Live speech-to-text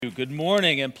Good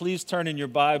morning, and please turn in your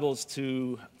Bibles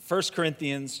to 1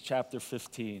 Corinthians chapter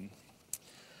 15.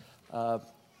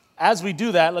 As we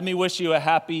do that, let me wish you a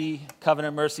happy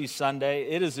Covenant Mercies Sunday.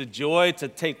 It is a joy to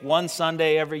take one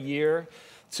Sunday every year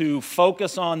to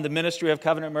focus on the ministry of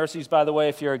Covenant Mercies. By the way,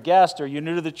 if you're a guest or you're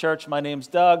new to the church, my name's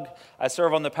Doug. I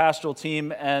serve on the pastoral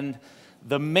team, and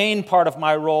the main part of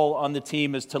my role on the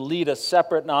team is to lead a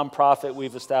separate nonprofit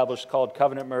we've established called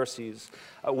Covenant Mercies,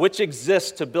 which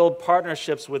exists to build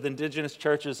partnerships with indigenous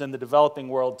churches in the developing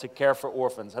world to care for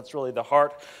orphans. That's really the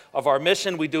heart of our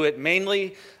mission. We do it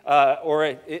mainly,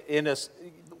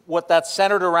 what that's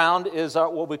centered around is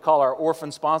what we call our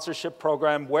orphan sponsorship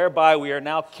program, whereby we are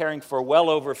now caring for well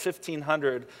over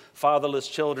 1,500 fatherless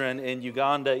children in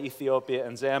Uganda, Ethiopia,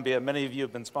 and Zambia. Many of you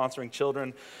have been sponsoring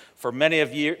children for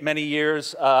many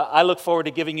years. I look forward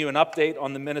to giving you an update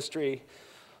on the ministry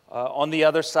on the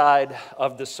other side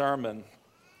of the sermon.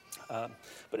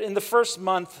 But in the first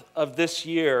month of this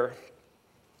year,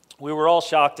 we were all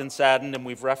shocked and saddened, and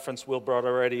we've referenced Will brought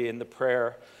already in the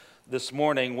prayer this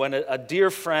morning, when a dear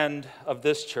friend of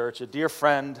this church, a dear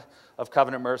friend of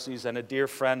Covenant Mercies, and a dear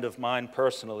friend of mine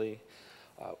personally,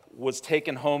 was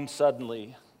taken home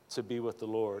suddenly to be with the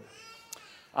Lord.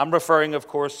 I'm referring, of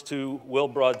course, to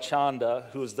Wilbrod Chanda,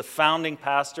 who is the founding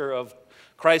pastor of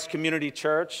Christ Community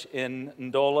Church in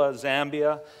Ndola,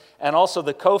 Zambia, and also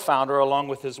the co-founder, along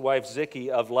with his wife Ziki,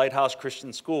 of Lighthouse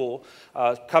Christian School.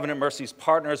 Covenant Mercies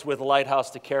partners with Lighthouse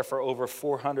to care for over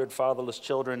 400 fatherless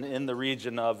children in the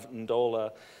region of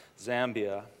Ndola,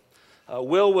 Zambia.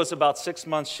 Will was about 6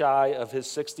 months shy of his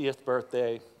 60th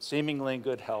birthday, seemingly in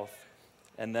good health,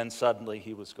 and then suddenly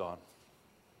he was gone.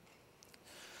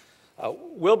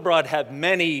 Wilbrod had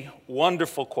many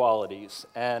wonderful qualities,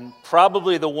 and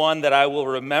probably the one that I will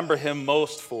remember him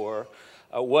most for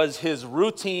was his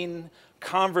routine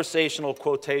conversational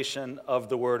quotation of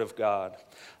the Word of God.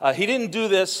 He didn't do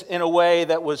this in a way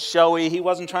that was showy. He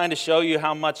wasn't trying to show you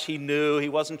how much he knew. He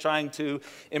wasn't trying to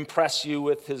impress you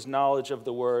with his knowledge of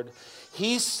the Word.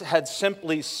 He had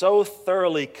simply so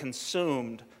thoroughly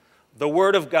consumed the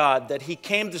Word of God that he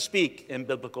came to speak in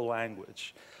biblical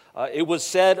language. It was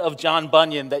said of John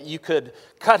Bunyan that you could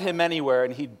cut him anywhere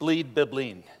and he'd bleed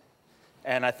bibline.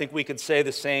 And I think we could say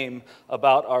the same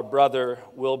about our brother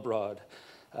Wilbrod.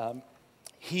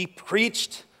 He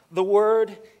preached the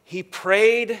Word, he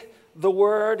prayed the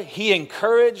Word, he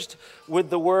encouraged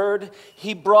with the Word,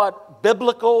 he brought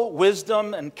biblical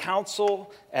wisdom and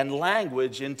counsel and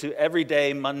language into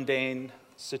everyday mundane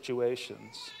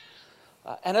situations.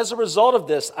 And as a result of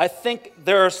this, I think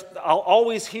I'll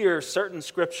always hear certain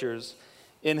scriptures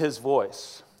in his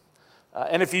voice.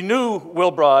 And if you knew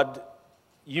Wilbrod,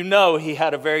 you know he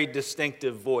had a very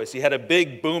distinctive voice. He had a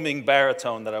big booming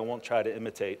baritone that I won't try to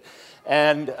imitate,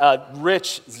 and a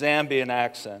rich Zambian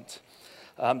accent.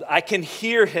 I can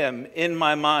hear him in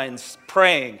my mind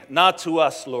praying, "Not to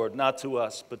us, Lord, not to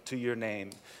us, but to your name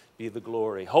be the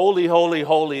glory. Holy, holy,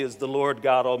 holy is the Lord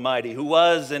God Almighty, who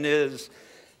was and is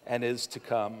to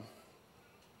come."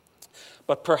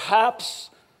 But perhaps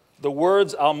the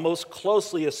words I'll most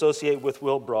closely associate with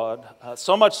Wilbrod,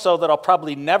 so much so that I'll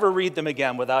probably never read them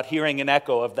again without hearing an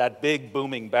echo of that big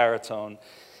booming baritone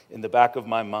in the back of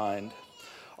my mind,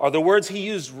 are the words he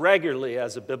used regularly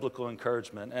as a biblical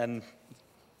encouragement, and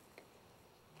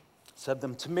said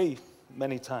them to me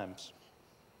many times.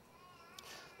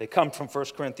 They come from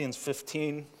 1 Corinthians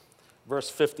 15, verse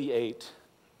 58.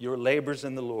 "Your labors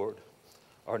in the Lord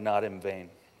are not in vain."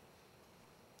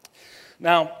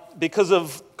 Now, because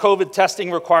of COVID testing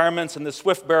requirements and the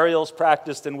swift burials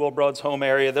practiced in Wilbrod's home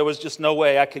area, there was just no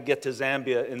way I could get to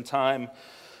Zambia in time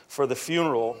for the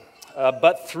funeral.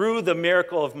 But through the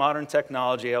miracle of modern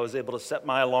technology, I was able to set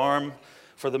my alarm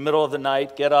for the middle of the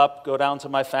night, get up, go down to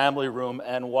my family room,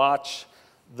 and watch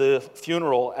the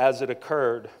funeral as it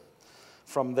occurred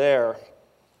from there.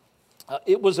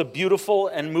 It was a beautiful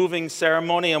and moving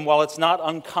ceremony, and while it's not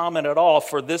uncommon at all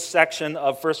for this section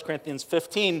of 1 Corinthians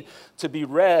 15 to be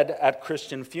read at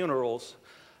Christian funerals,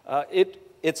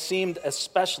 it seemed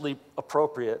especially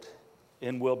appropriate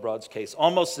in Wilbrod's case,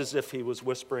 almost as if he was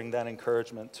whispering that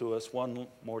encouragement to us one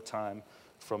more time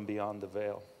from beyond the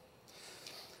veil.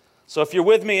 So if you're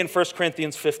with me in 1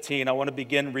 Corinthians 15, I want to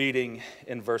begin reading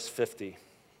in verse 50.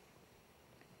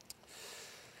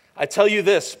 "I tell you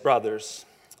this, brothers,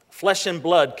 flesh and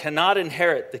blood cannot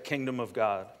inherit the kingdom of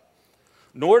God,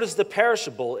 nor does the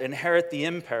perishable inherit the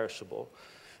imperishable.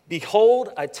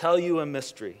 Behold, I tell you a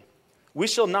mystery. We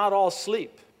shall not all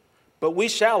sleep, but we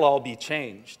shall all be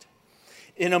changed.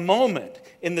 In a moment,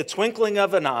 in the twinkling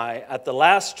of an eye, at the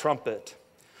last trumpet,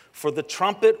 for the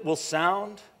trumpet will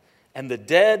sound, and the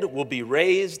dead will be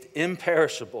raised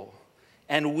imperishable,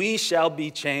 and we shall be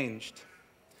changed.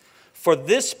 For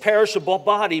this perishable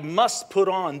body must put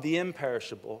on the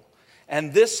imperishable,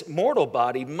 and this mortal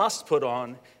body must put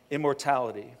on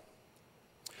immortality.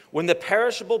 When the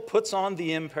perishable puts on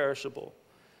the imperishable,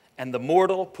 and the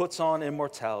mortal puts on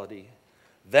immortality,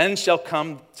 then shall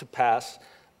come to pass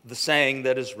the saying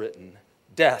that is written,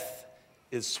 death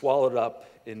is swallowed up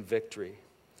in victory.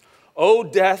 O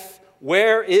death,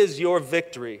 where is your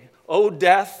victory? O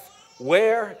death,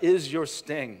 where is your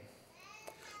sting?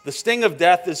 The sting of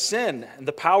death is sin, and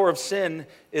the power of sin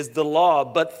is the law.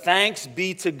 But thanks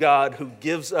be to God who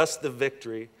gives us the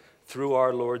victory through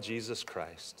our Lord Jesus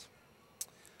Christ.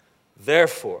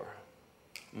 Therefore,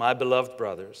 my beloved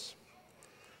brothers,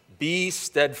 be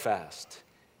steadfast,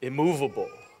 immovable,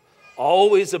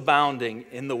 always abounding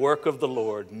in the work of the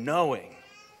Lord, knowing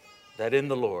that in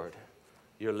the Lord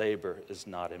your labor is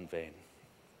not in vain.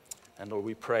 And Lord,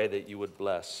 we pray that you would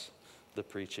bless the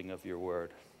preaching of your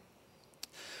word.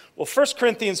 Well, 1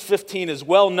 Corinthians 15 is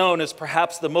well known as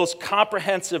perhaps the most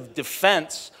comprehensive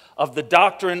defense of the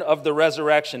doctrine of the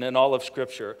resurrection in all of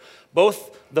Scripture.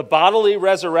 Both the bodily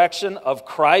resurrection of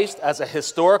Christ as a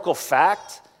historical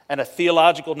fact and a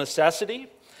theological necessity,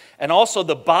 and also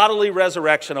the bodily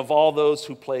resurrection of all those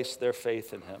who place their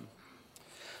faith in him.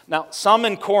 Now, some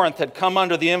in Corinth had come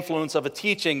under the influence of a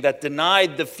teaching that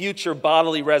denied the future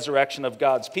bodily resurrection of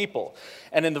God's people.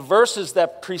 And in the verses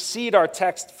that precede our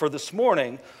text for this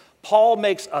morning, Paul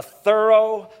makes a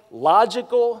thorough,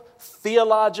 logical,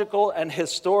 theological, and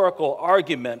historical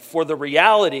argument for the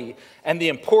reality and the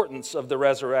importance of the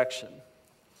resurrection.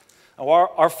 Now,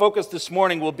 our focus this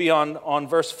morning will be on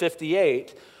verse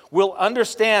 58. We'll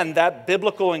understand that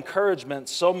biblical encouragement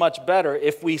so much better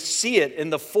if we see it in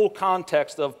the full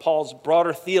context of Paul's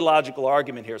broader theological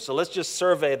argument here. So let's just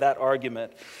survey that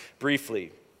argument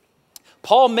briefly.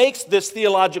 Paul makes this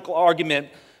theological argument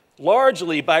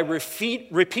largely by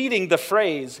repeating the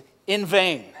phrase, in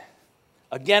vain,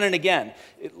 again and again.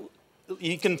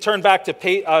 You can turn back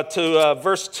to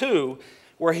verse 2,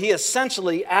 where he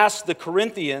essentially asks the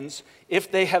Corinthians if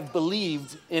they have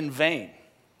believed in vain.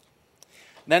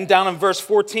 Then down in verse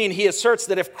 14, he asserts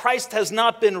that if Christ has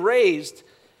not been raised,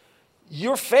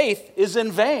 your faith is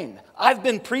in vain. I've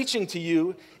been preaching to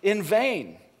you in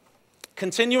vain.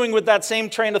 Continuing with that same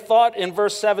train of thought in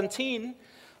verse 17,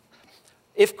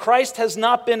 if Christ has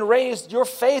not been raised, your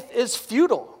faith is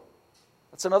futile.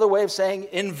 That's another way of saying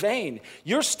in vain.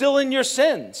 You're still in your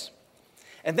sins.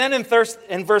 And then in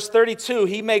verse 32,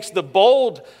 he makes the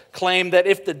bold claim that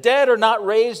if the dead are not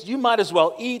raised, you might as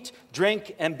well eat,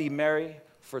 drink, and be merry,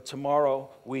 for tomorrow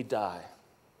we die.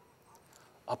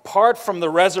 Apart from the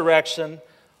resurrection,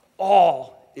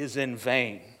 all is in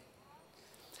vain.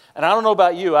 And I don't know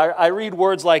about you, I read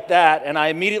words like that, and I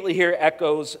immediately hear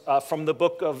echoes from the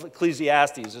book of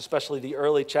Ecclesiastes, especially the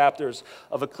early chapters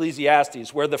of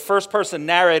Ecclesiastes, where the first-person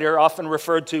narrator, often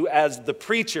referred to as the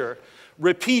preacher,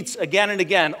 repeats again and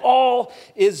again, all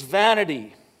is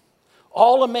vanity.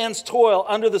 All a man's toil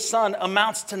under the sun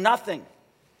amounts to nothing.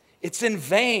 It's in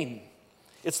vain.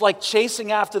 It's like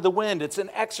chasing after the wind. It's an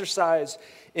exercise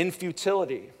in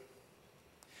futility.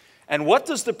 And what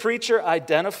does the preacher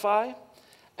identify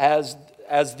as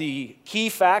the key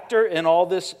factor in all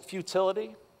this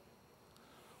futility?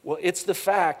 Well, it's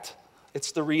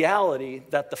the reality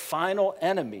that the final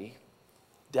enemy,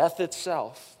 death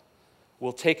itself,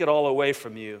 will take it all away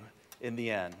from you in the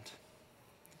end.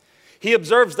 He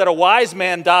observes that a wise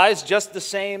man dies just the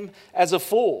same as a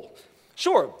fool.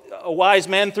 Sure, a wise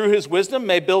man through his wisdom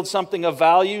may build something of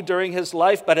value during his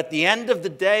life, but at the end of the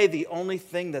day, the only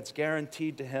thing that's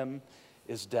guaranteed to him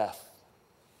is death.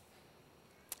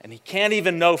 And he can't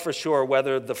even know for sure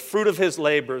whether the fruit of his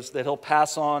labors that he'll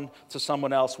pass on to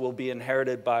someone else will be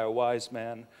inherited by a wise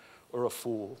man or a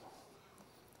fool.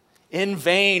 In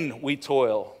vain we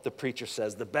toil, the preacher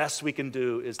says. The best we can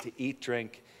do is to eat,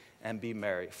 drink, and be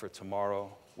merry, for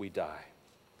tomorrow we die.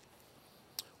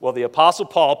 Well, the Apostle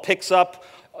Paul picks up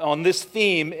on this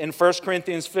theme in 1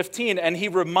 Corinthians 15, and he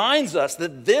reminds us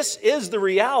that this is the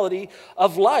reality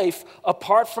of life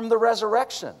apart from the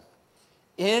resurrection.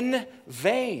 In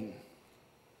vain.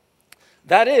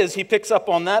 That is, he picks up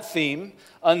on that theme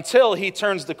until he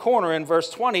turns the corner in verse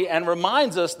 20 and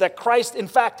reminds us that Christ, in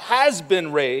fact, has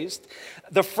been raised,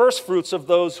 the first fruits of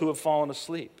those who have fallen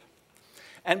asleep.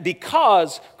 And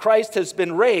because Christ has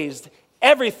been raised,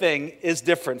 everything is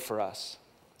different for us.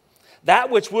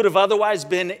 That which would have otherwise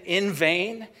been in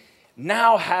vain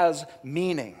now has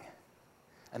meaning.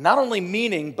 And not only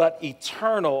meaning, but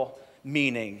eternal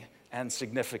meaning and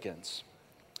significance.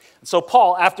 So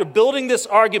Paul, after building this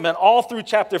argument all through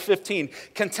chapter 15,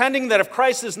 contending that if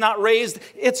Christ is not raised,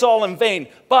 it's all in vain.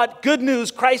 But good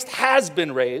news, Christ has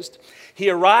been raised. He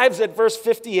arrives at verse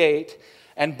 58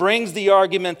 and brings the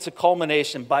argument to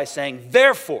culmination by saying,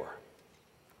 therefore,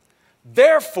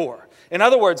 in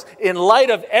other words, in light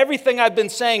of everything I've been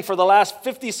saying for the last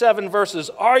 57 verses,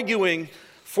 arguing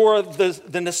for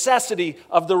the necessity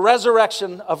of the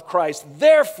resurrection of Christ,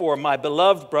 therefore, my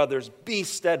beloved brothers, be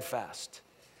steadfast,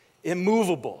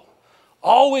 immovable,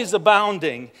 always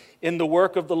abounding in the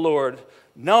work of the Lord,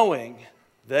 knowing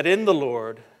that in the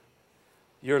Lord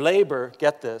your labor,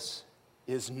 get this,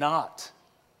 is not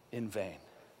in vain.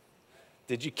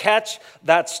 Did you catch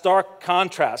that stark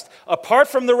contrast? Apart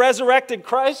from the resurrected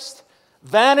Christ,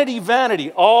 vanity,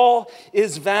 vanity, all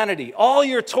is vanity. All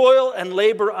your toil and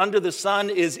labor under the sun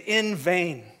is in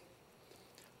vain.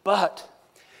 But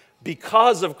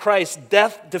because of Christ's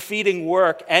death-defeating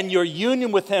work and your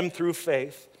union with him through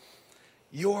faith,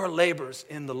 your labors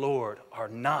in the Lord are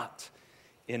not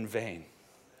in vain.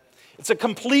 It's a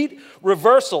complete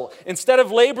reversal. Instead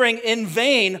of laboring in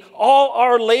vain, all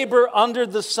our labor under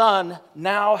the sun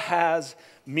now has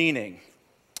meaning.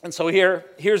 And so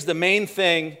here's the main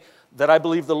thing that I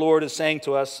believe the Lord is saying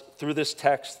to us through this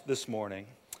text this morning.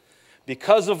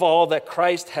 Because of all that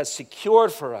Christ has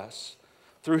secured for us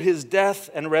through his death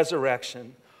and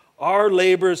resurrection, our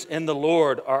labors in the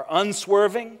Lord are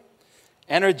unswerving,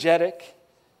 energetic,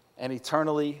 and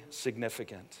eternally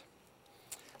significant.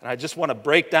 And I just want to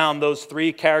break down those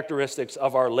three characteristics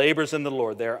of our labors in the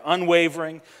Lord. They are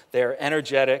unwavering, they are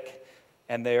energetic,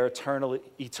 and they are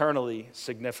eternally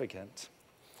significant.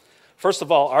 First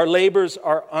of all, our labors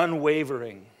are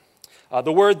unwavering.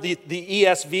 The word the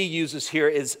ESV uses here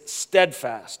is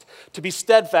steadfast. To be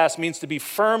steadfast means to be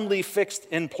firmly fixed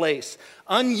in place,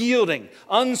 unyielding,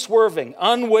 unswerving,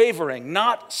 unwavering,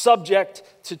 not subject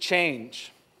to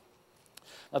change.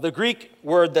 Now, the Greek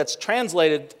word that's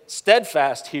translated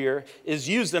steadfast here is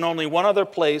used in only one other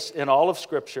place in all of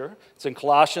Scripture. It's in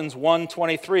Colossians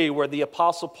 1:23, where the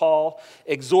Apostle Paul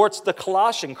exhorts the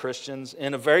Colossian Christians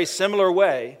in a very similar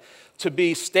way to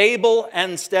be stable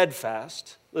and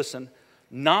steadfast, listen,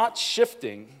 not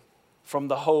shifting from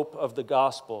the hope of the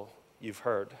gospel you've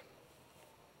heard.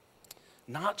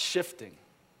 Not shifting.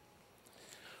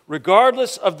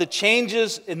 Regardless of the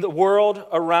changes in the world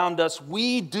around us,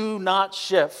 we do not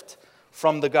shift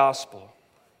from the gospel.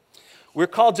 We're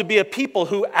called to be a people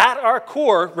who, at our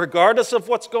core, regardless of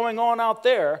what's going on out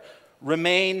there,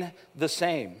 remain the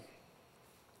same.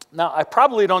 Now, I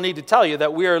probably don't need to tell you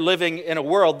that we are living in a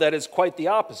world that is quite the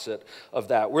opposite of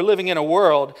that. We're living in a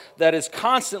world that is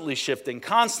constantly shifting,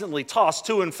 constantly tossed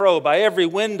to and fro by every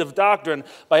wind of doctrine,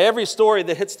 by every story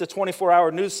that hits the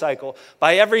 24-hour news cycle,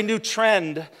 by every new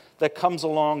trend that comes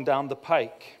along down the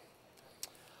pike.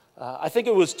 I think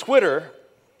it was Twitter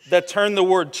that turned the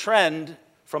word trend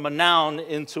from a noun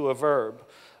into a verb.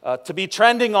 To be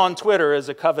trending on Twitter is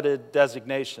a coveted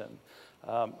designation.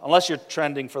 Unless you're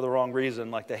trending for the wrong reason,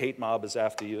 like the hate mob is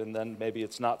after you, and then maybe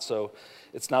it's not so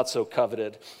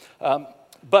coveted.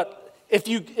 But if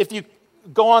you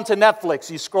go onto Netflix,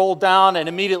 you scroll down and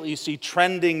immediately you see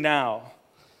trending now.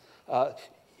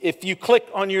 If you click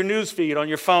on your news feed on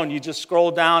your phone, you just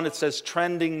scroll down, it says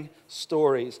trending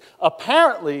stories.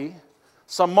 Apparently,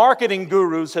 some marketing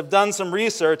gurus have done some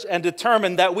research and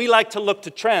determined that we like to look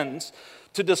to trends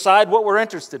to decide what we're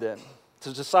interested in,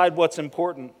 to decide what's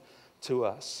important to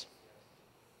us.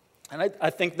 And I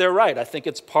think they're right. I think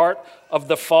it's part of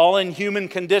the fallen human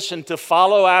condition to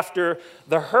follow after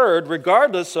the herd,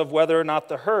 regardless of whether or not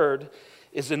the herd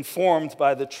is informed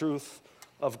by the truth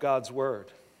of God's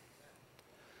word.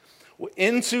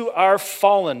 Into our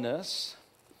fallenness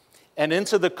and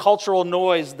into the cultural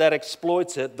noise that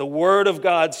exploits it, the word of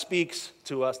God speaks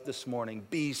to us this morning.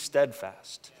 Be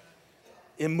steadfast,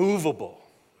 immovable.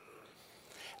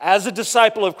 As a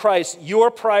disciple of Christ, your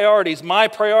priorities, my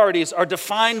priorities, are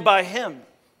defined by him.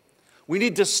 We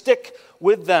need to stick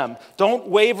with them. Don't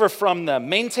waver from them.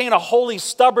 Maintain a holy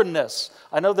stubbornness.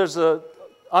 I know there's an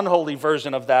unholy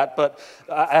version of that, but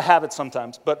I have it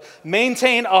sometimes. But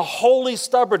maintain a holy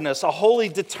stubbornness, a holy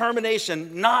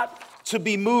determination not to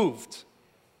be moved.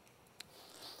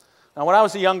 Now, when I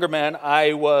was a younger man,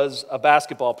 I was a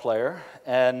basketball player,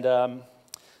 and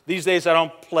these days, I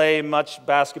don't play much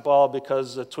basketball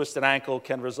because a twisted ankle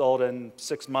can result in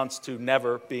 6 months to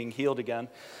never being healed again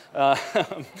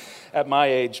at my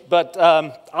age. But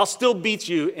I'll still beat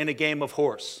you in a game of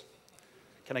horse.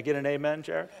 Can I get an amen,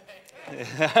 Jared?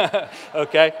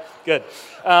 Okay, good.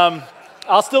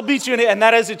 I'll still beat you, and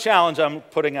that is a challenge I'm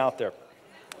putting out there.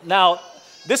 Now,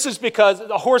 This is because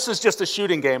a horse is just a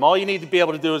shooting game. All you need to be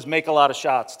able to do is make a lot of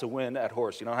shots to win at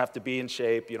horse. You don't have to be in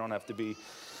shape. You don't have to be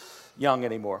young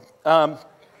anymore.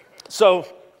 So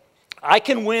I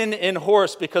can win in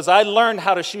horse because I learned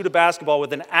how to shoot a basketball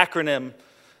with an acronym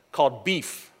called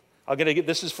BEEF.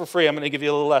 This is for free. I'm going to give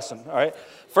you a little lesson, all right?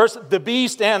 First, the B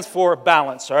stands for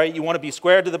balance, all right? You want to be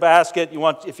square to the basket.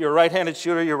 If you're a right-handed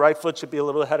shooter, your right foot should be a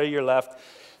little ahead of your left.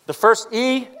 The first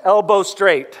E, elbow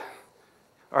straight,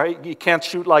 all right? You can't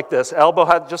shoot like this.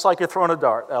 Just like you're throwing a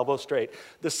dart, elbow straight.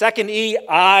 The second E,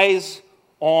 eyes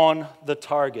on the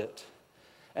target.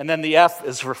 And then the F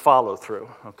is for follow through,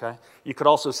 okay? You could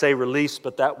also say release,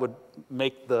 but that would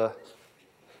make the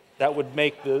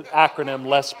acronym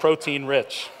less protein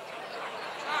rich.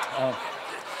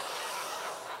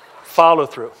 Follow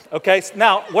through, okay?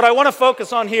 Now, what I want to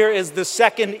focus on here is the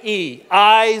second E,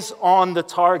 eyes on the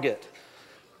target.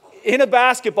 In a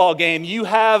basketball game, you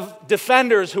have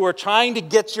defenders who are trying to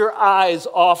get your eyes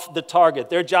off the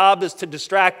target. Their job is to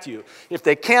distract you. If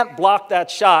they can't block that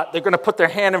shot, they're going to put their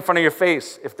hand in front of your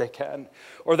face if they can.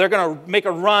 Or they're going to make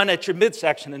a run at your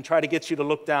midsection and try to get you to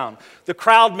look down. The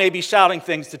crowd may be shouting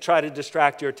things to try to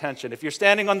distract your attention. If you're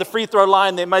standing on the free throw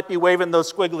line, they might be waving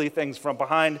those squiggly things from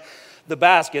behind the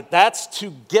basket. That's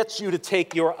to get you to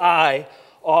take your eye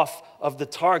off of the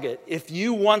target. If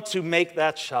you want to make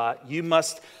that shot, you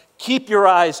must keep your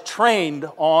eyes trained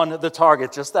on the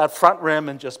target, just that front rim,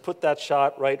 and just put that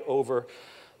shot right over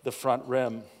the front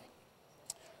rim.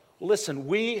 Listen,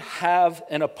 we have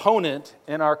an opponent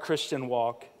in our Christian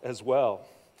walk as well.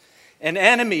 An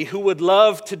enemy who would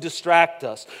love to distract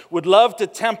us, would love to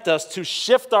tempt us to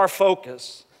shift our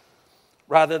focus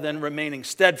rather than remaining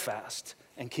steadfast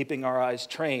and keeping our eyes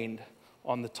trained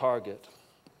on the target.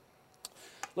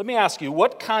 Let me ask you,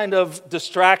 what kind of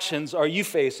distractions are you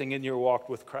facing in your walk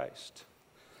with Christ?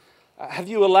 Have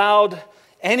you allowed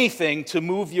anything to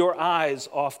move your eyes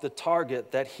off the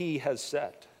target that He has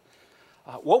set?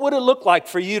 What would it look like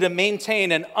for you to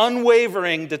maintain an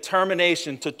unwavering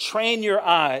determination to train your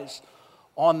eyes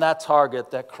on that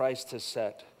target that Christ has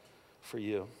set for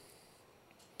you?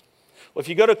 Well, if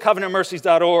you go to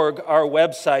covenantmercies.org, our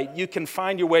website, you can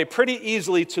find your way pretty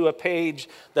easily to a page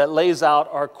that lays out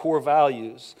our core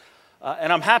values.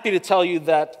 And I'm happy to tell you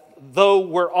that though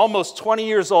we're almost 20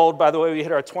 years old, by the way, we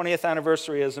hit our 20th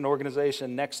anniversary as an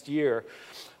organization next year,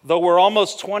 though we're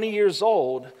almost 20 years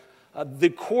old, the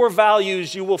core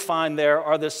values you will find there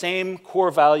are the same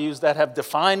core values that have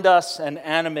defined us and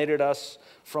animated us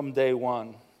from day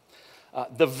one.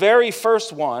 The very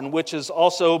first one, which has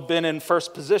also been in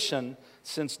first position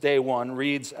since day one,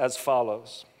 reads as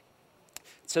follows.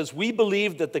 It says, "We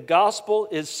believe that the gospel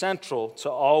is central to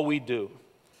all we do.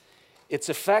 Its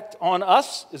effect on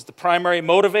us is the primary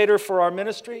motivator for our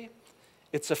ministry.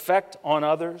 Its effect on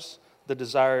others, the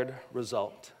desired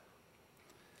result."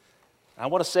 I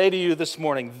want to say to you this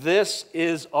morning, this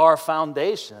is our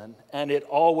foundation, and it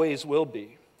always will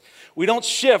be. We don't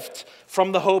shift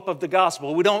from the hope of the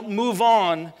gospel. We don't move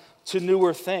on to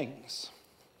newer things.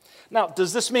 Now,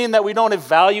 does this mean that we don't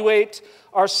evaluate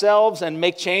ourselves and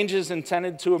make changes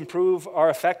intended to improve our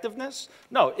effectiveness?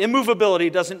 No, immovability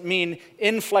doesn't mean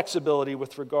inflexibility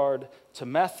with regard to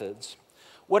methods.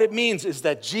 What it means is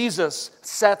that Jesus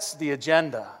sets the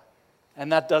agenda,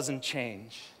 and that doesn't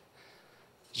change.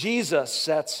 Jesus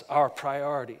sets our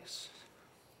priorities.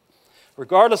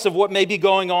 Regardless of what may be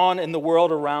going on in the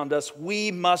world around us,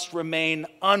 we must remain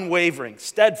unwavering,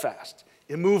 steadfast,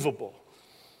 immovable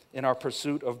in our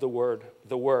pursuit of the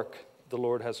work the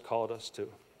Lord has called us to.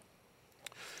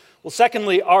 Well,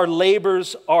 secondly, our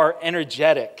labors are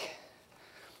energetic.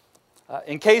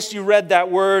 In case you read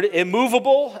that word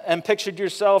immovable and pictured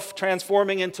yourself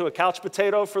transforming into a couch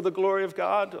potato for the glory of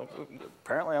God,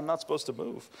 apparently I'm not supposed to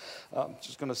move. I'm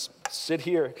just going to sit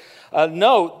here.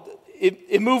 No.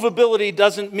 Immovability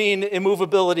doesn't mean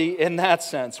immovability in that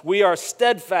sense. We are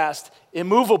steadfast,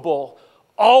 immovable,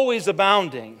 always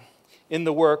abounding in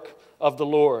the work of the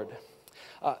Lord.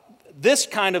 This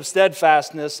kind of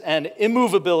steadfastness and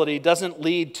immovability doesn't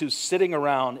lead to sitting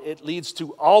around. It leads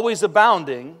to always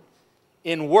abounding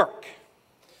in work.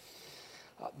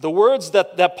 The words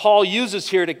that Paul uses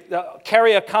here to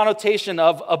carry a connotation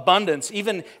of abundance,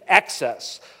 even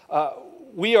excess.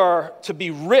 We are to be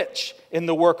rich in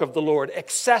the work of the Lord,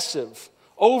 excessive,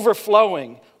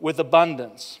 overflowing with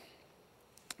abundance.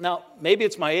 Now, maybe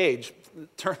it's my age.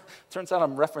 Turns out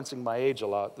I'm referencing my age a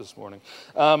lot this morning.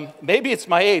 Maybe it's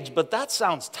my age, but that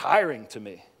sounds tiring to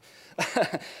me.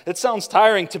 It sounds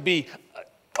tiring to be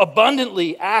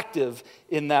abundantly active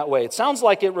in that way. It sounds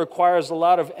like it requires a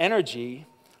lot of energy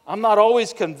I'm not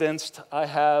always convinced I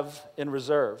have in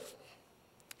reserve.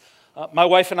 My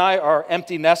wife and I are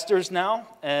empty nesters now,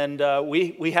 and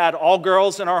we had all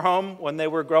girls in our home when they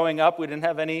were growing up. We didn't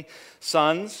have any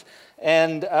sons,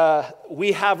 and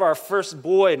we have our first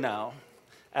boy now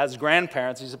as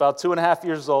grandparents. He's about 2.5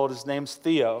 years old. His name's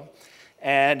Theo,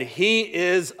 and he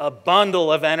is a bundle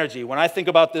of energy. When I think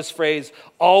about this phrase,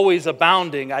 always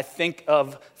abounding, I think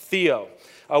of Theo.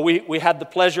 We had the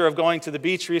pleasure of going to the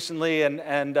beach recently,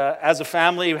 and as a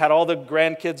family, we had all the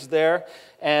grandkids there,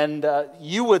 and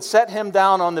you would set him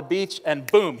down on the beach, and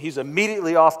boom, he's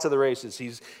immediately off to the races.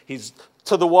 He's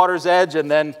to the water's edge,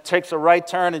 and then takes a right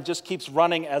turn and just keeps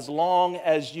running as long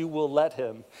as you will let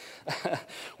him,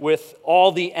 with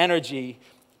all the energy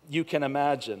you can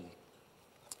imagine.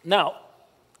 Now,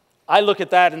 I look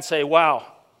at that and say, wow,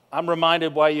 I'm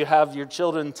reminded why you have your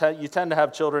children, you tend to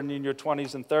have children in your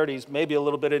 20s and 30s, maybe a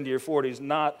little bit into your 40s,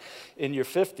 not in your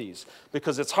 50s,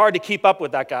 because it's hard to keep up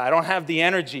with that guy. I don't have the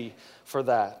energy for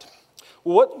that.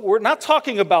 We're not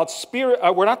talking about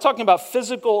we're not talking about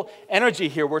physical energy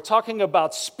here. We're talking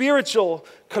about spiritual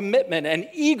commitment and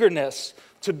eagerness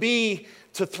to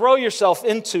throw yourself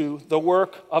into the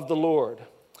work of the Lord.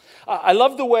 I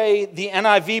love the way the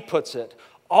NIV puts it.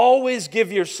 Always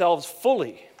give yourselves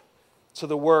fully to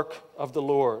the work of the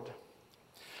Lord.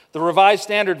 The Revised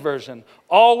Standard Version,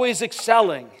 always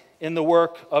excelling in the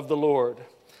work of the Lord.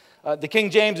 The King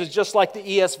James is just like the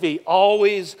ESV,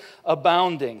 always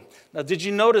abounding. Now, did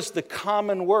you notice the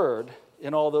common word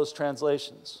in all those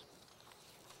translations?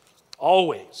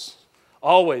 Always.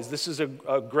 Always. This is a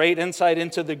great insight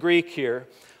into the Greek here.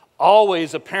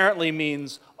 Always apparently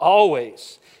means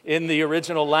always in the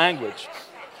original language.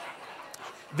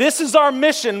 This is our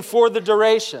mission for the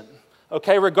duration.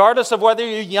 Okay, regardless of whether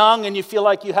you're young and you feel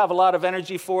like you have a lot of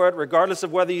energy for it, regardless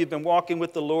of whether you've been walking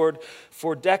with the Lord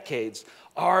for decades,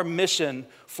 our mission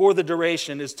for the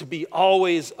duration is to be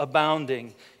always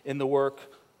abounding in the work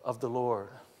of the Lord.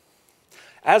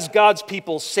 As God's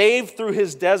people, saved through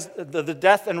the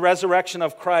death and resurrection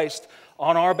of Christ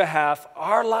on our behalf,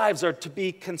 our lives are to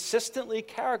be consistently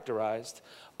characterized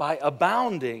by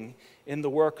abounding in the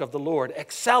work of the Lord,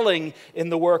 excelling in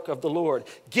the work of the Lord,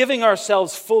 giving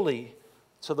ourselves fully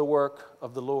to the work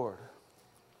of the Lord.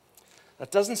 That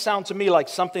doesn't sound to me like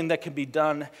something that can be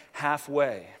done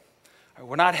halfway.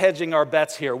 We're not hedging our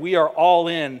bets here. We are all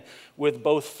in with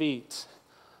both feet.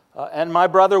 And my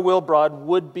brother Wilbrod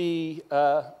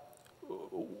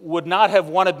would not have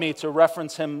wanted me to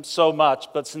reference him so much,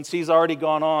 but since he's already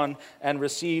gone on and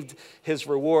received his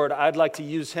reward, I'd like to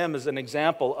use him as an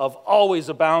example of always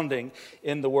abounding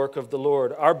in the work of the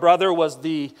Lord. Our brother was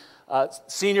the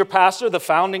senior pastor, the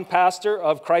founding pastor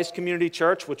of Christ Community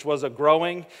Church, which was a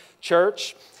growing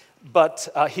church, but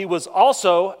he was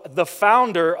also the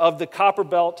founder of the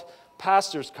Copperbelt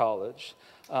Pastors College.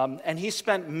 And he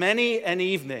spent many an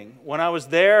evening when I was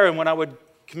there, and when I would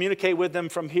communicate with him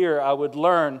from here, I would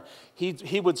learn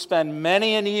he would spend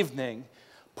many an evening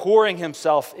pouring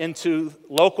himself into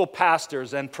local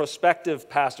pastors and prospective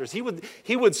pastors.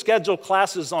 He would schedule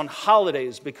classes on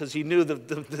holidays because he knew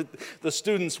the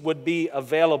students would be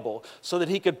available, so that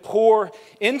he could pour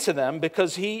into them,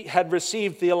 because he had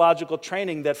received theological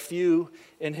training that few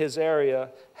in his area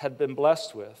had been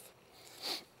blessed with.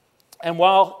 And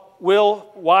while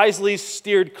Will wisely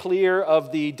steered clear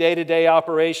of the day-to-day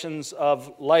operations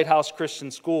of Lighthouse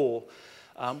Christian School,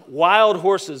 wild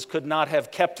horses could not have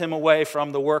kept him away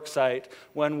from the work site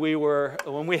when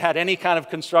we had any kind of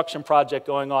construction project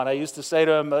going on. I used to say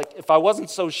to him, like, if I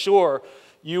wasn't so sure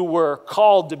you were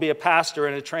called to be a pastor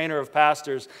and a trainer of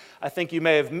pastors,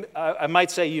 I might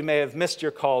say you may have missed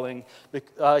your calling.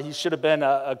 You should have been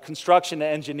a construction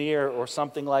engineer or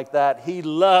something like that. He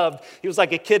was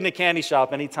like a kid in a candy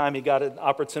shop anytime he got an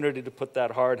opportunity to put that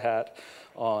hard hat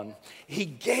on. He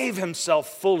gave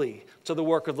himself fully to the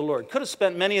work of the Lord. Could have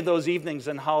spent many of those evenings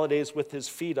and holidays with his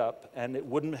feet up, and it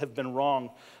wouldn't have been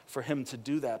wrong for him to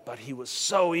do that, but he was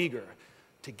so eager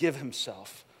to give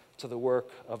himself to the work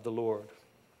of the Lord.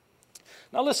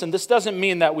 Now listen, this doesn't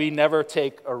mean that we never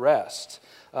take a rest.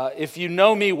 If you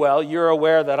know me well, you're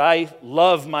aware that I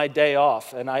love my day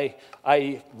off, and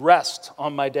I rest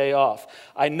on my day off.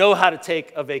 I know how to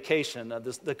take a vacation.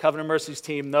 The Covenant Mercies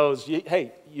team knows,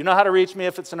 hey, you know how to reach me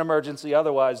if it's an emergency.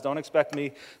 Otherwise, don't expect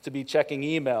me to be checking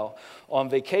email on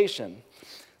vacation.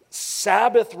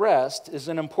 Sabbath rest is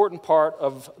an important part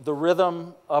of the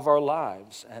rhythm of our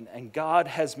lives, and God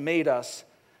has made us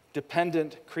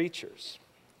dependent creatures.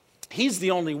 He's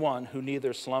the only one who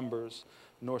neither slumbers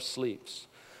nor sleeps.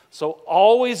 So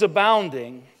always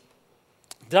abounding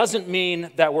doesn't mean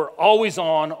that we're always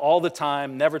on all the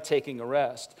time, never taking a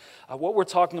rest. What we're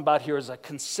talking about here is a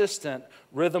consistent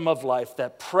rhythm of life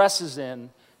that presses in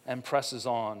and presses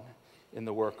on. in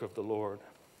the work of the Lord.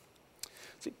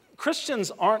 See,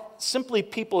 Christians aren't simply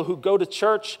people who go to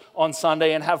church on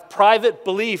Sunday and have private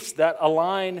beliefs that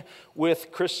align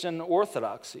with Christian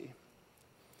orthodoxy.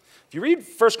 If you read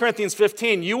 1 Corinthians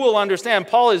 15, you will understand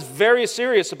Paul is very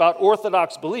serious about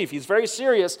orthodox belief. He's very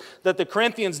serious that the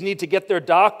Corinthians need to get their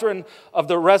doctrine of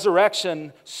the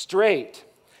resurrection straight.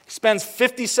 He spends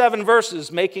 57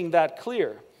 verses making that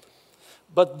clear.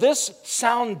 But this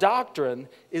sound doctrine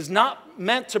is not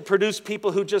meant to produce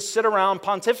people who just sit around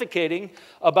pontificating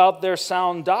about their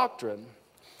sound doctrine.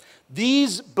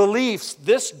 These beliefs,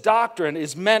 this doctrine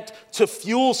is meant to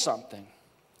fuel something,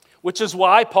 which is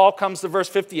why Paul comes to verse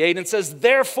 58 and says,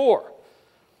 therefore,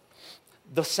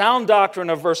 the sound doctrine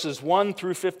of verses 1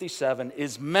 through 57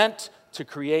 is meant to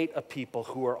create a people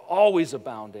who are always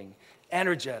abounding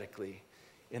energetically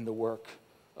in the work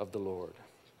of the Lord.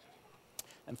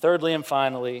 And thirdly and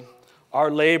finally, our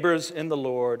labors in the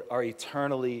Lord are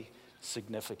eternally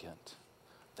significant.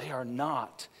 They are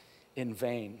not in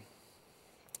vain.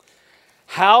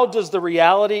 How does the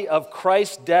reality of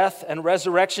Christ's death and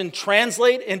resurrection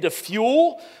translate into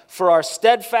fuel for our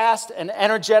steadfast and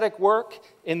energetic work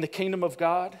in the kingdom of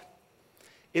God?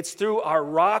 It's through our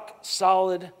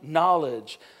rock-solid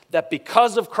knowledge that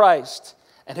because of Christ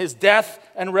and his death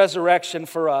and resurrection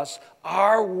for us,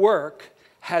 our work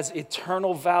has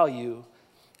eternal value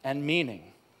and meaning.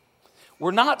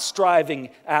 We're not striving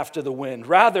after the wind.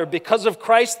 Rather, because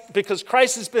Christ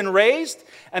has been raised,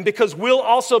 and because we'll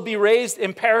also be raised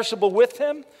imperishable with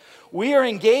him, we are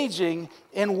engaging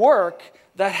in work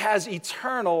that has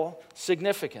eternal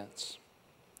significance.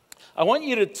 I want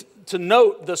you to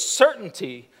note the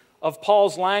certainty of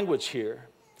Paul's language here.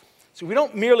 So we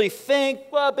don't merely think,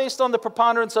 well, based on the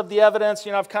preponderance of the evidence,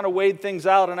 I've kind of weighed things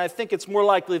out, and I think it's more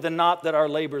likely than not that our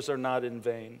labors are not in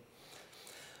vain.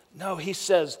 No, he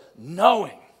says,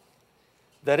 knowing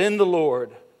that in the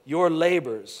Lord your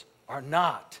labors are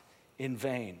not in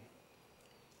vain.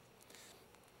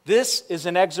 This is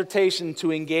an exhortation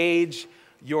to engage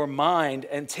your mind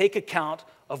and take account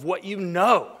of what you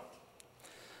know.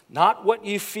 Not what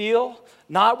you feel,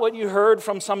 not what you heard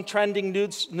from some trending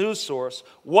news source,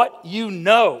 what you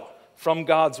know from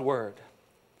God's word.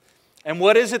 And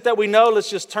what is it that we know? Let's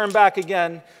just turn back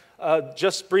again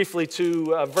just briefly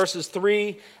to verses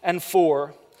 3 and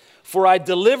 4. For I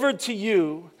delivered to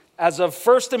you as of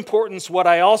first importance what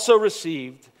I also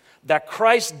received, that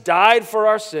Christ died for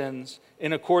our sins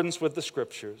in accordance with the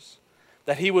Scriptures,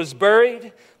 that he was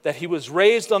buried, that he was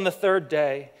raised on the third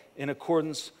day in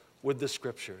accordance with the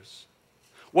Scriptures.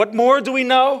 What more do we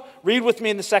know? Read with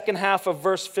me in the second half of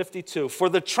verse 52. For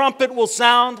the trumpet will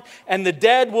sound, and the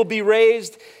dead will be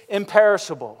raised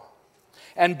imperishable.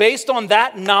 And based on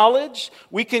that knowledge,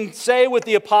 we can say with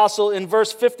the apostle in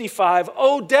verse 55,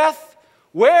 O death,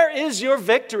 where is your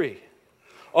victory?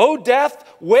 O death,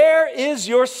 where is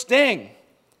your sting?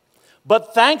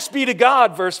 But thanks be to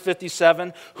God, verse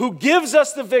 57, who gives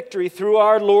us the victory through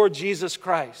our Lord Jesus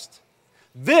Christ.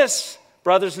 This,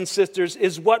 brothers and sisters,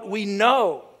 is what we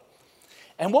know.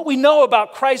 And what we know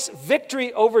about Christ's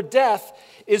victory over death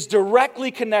is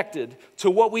directly connected to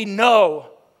what we know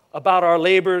about our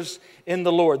labors in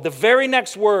the Lord. The very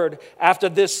next word after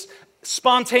this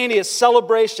spontaneous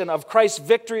celebration of Christ's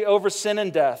victory over sin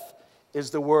and death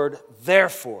is the word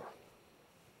therefore.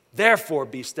 Therefore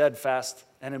be steadfast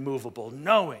and immovable,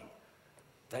 knowing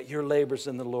that your labors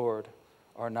in the Lord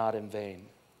are not in vain.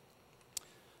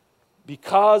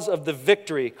 Because of the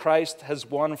victory Christ has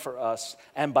won for us,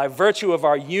 and by virtue of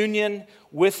our union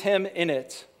with him in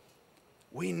it,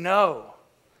 we know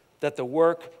that the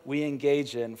work we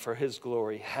engage in for his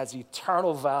glory has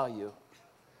eternal value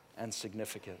and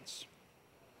significance.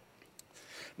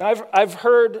 Now, I've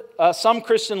heard some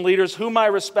Christian leaders whom I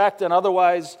respect and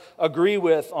otherwise agree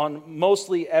with on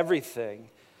mostly everything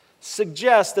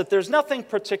suggest that there's nothing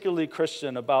particularly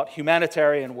Christian about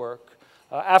humanitarian work.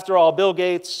 After all, Bill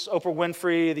Gates, Oprah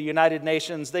Winfrey, the United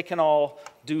Nations, they can all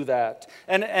do that.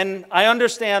 And I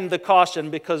understand the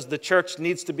caution because the church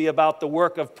needs to be about the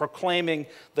work of proclaiming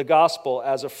the gospel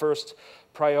as a first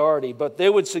priority. But they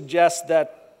would suggest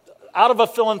that out of a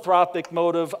philanthropic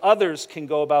motive, others can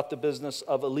go about the business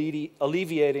of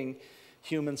alleviating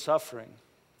human suffering.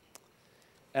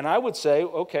 And I would say,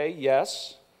 okay,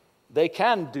 yes, they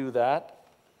can do that.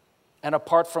 And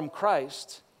apart from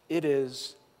Christ, it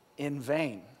is in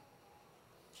vain.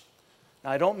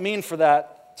 Now, I don't mean for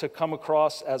that to come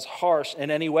across as harsh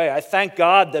in any way. I thank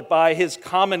God that by his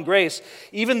common grace,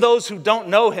 even those who don't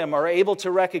know him are able to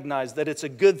recognize that it's a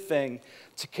good thing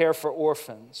to care for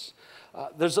orphans.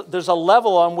 There's a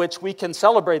level on which we can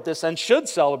celebrate this and should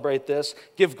celebrate this,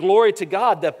 give glory to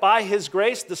God that by His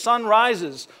grace the sun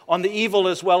rises on the evil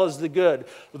as well as the good.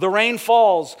 The rain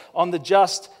falls on the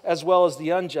just as well as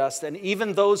the unjust. And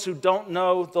even those who don't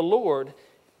know the Lord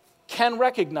can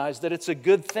recognize that it's a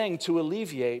good thing to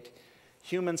alleviate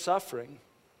human suffering.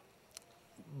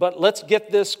 But let's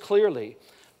get this clearly.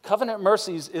 Covenant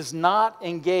Mercies is not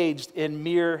engaged in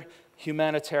mere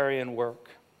humanitarian work.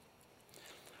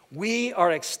 We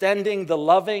are extending the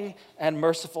loving and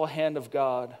merciful hand of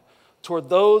God toward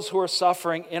those who are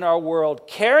suffering in our world,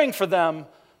 caring for them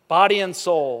body and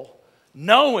soul,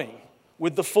 knowing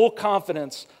with the full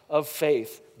confidence of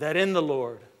faith that in the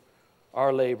Lord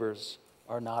our labors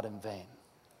are not in vain.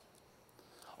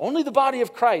 Only the body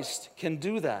of Christ can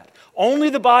do that. Only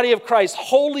the body of Christ,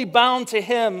 wholly bound to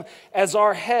Him as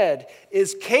our head,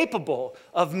 is capable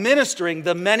of ministering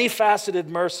the many-faceted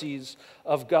mercies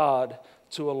of God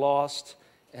to a lost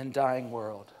and dying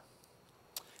world.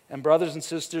 And brothers and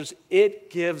sisters, it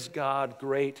gives God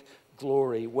great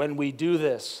glory when we do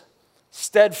this,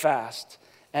 steadfast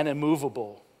and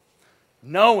immovable,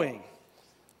 knowing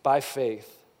by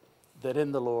faith that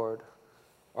in the Lord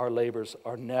our labors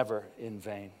are never in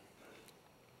vain.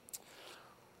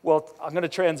 Well, I'm going to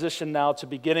transition now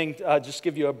to just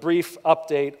give you a brief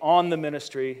update on the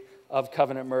ministry of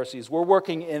Covenant Mercies. We're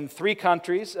working in 3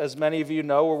 countries, as many of you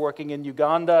know. We're working in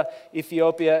Uganda,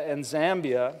 Ethiopia, and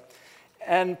Zambia.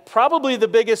 And probably the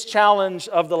biggest challenge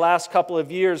of the last couple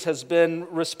of years has been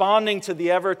responding to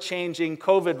the ever-changing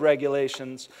COVID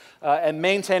regulations and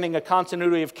maintaining a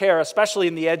continuity of care, especially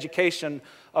in the education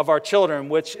of our children,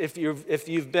 which if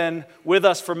you've been with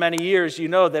us for many years, you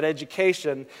know that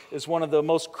education is one of the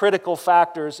most critical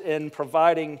factors in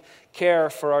providing care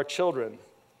for our children.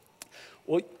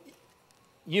 Well,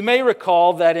 you may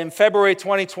recall that in February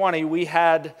 2020, we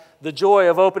had the joy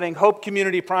of opening Hope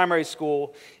Community Primary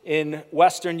School in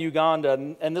western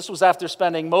Uganda. And this was after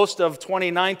spending most of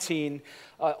 2019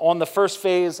 on the first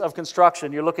phase of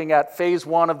construction. You're looking at phase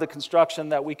 1 of the construction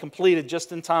that we completed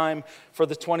just in time for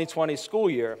the 2020 school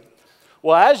year.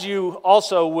 Well, as you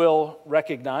also will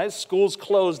recognize, schools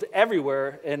closed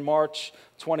everywhere in March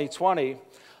 2020.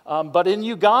 But in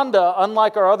Uganda,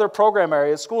 unlike our other program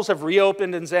areas, schools have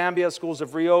reopened in Zambia, schools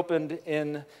have reopened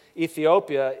in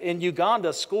Ethiopia. In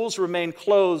Uganda, schools remain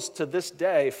closed to this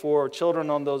day for children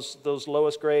on those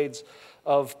lowest grades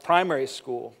of primary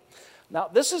school. Now,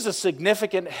 this is a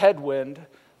significant headwind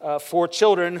for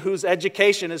children whose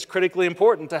education is critically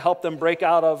important to help them break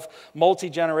out of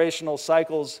multi-generational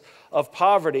cycles of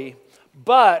poverty.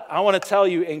 But I want to tell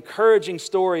you, encouraging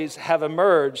stories have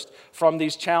emerged from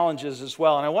these challenges as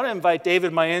well. And I want to invite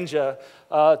David Mayinja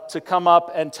to come up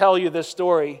and tell you this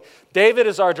story. David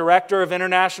is our Director of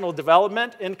International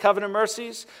Development in Covenant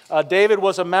Mercies. David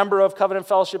was a member of Covenant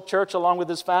Fellowship Church along with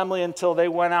his family until they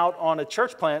went out on a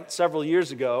church plant several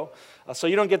years ago. So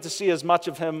you don't get to see as much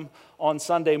of him on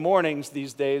Sunday mornings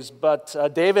these days, but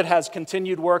David has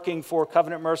continued working for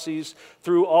Covenant Mercies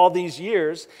through all these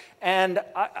years. And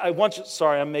I want you,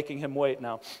 sorry, I'm making him wait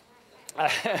now.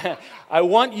 I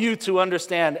want you to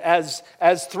understand, as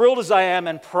thrilled as I am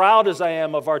and proud as I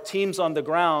am of our teams on the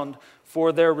ground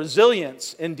for their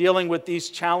resilience in dealing with these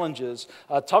challenges.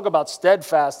 Talk about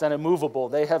steadfast and immovable.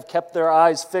 They have kept their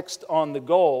eyes fixed on the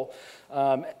goal.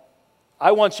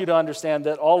 I want you to understand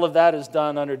that all of that is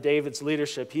done under David's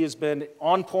leadership. He has been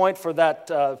on point for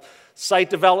that site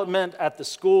development at the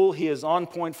school. He is on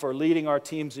point for leading our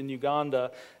teams in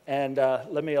Uganda. And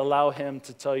let me allow him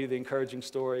to tell you the encouraging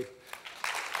story.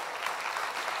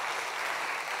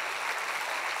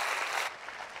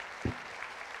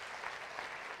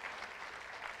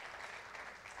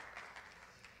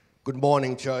 Good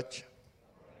morning, church.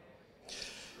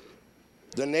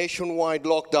 The nationwide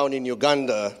lockdown in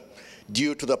Uganda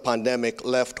due to the pandemic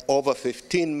left over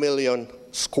 15 million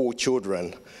school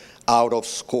children out of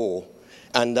school,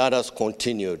 and that has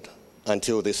continued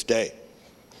until this day.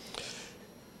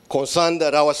 Concerned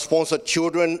that our sponsored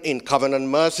children in Covenant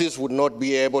Mercies would not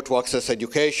be able to access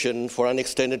education for an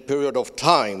extended period of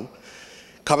time,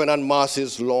 Covenant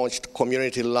Mercies launched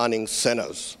community learning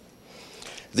centers.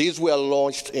 These were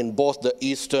launched in both the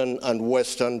Eastern and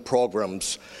Western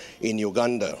programs in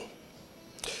Uganda.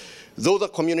 Through the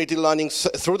community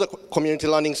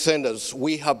learning centers,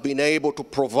 we have been able to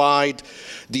provide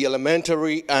the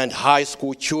elementary and high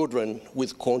school children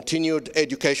with continued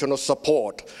educational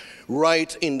support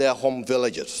right in their home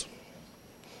villages.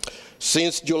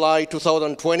 Since July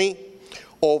 2020,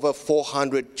 over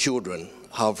 400 children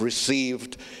have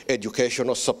received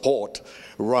educational support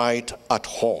right at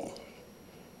home,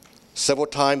 several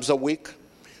times a week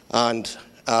and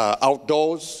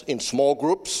outdoors in small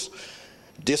groups,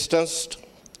 distanced,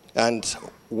 and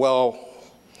well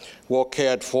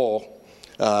cared for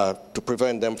to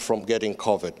prevent them from getting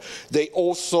COVID. They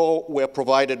also were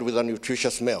provided with a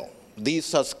nutritious meal.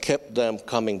 This has kept them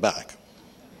coming back.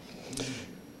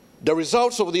 The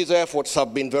results of these efforts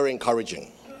have been very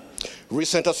encouraging.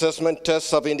 Recent assessment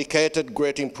tests have indicated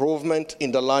great improvement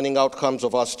in the learning outcomes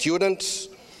of our students.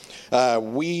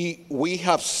 We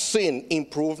have seen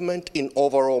improvement in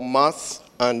overall math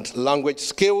and language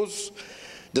skills.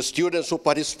 The students who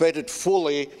participated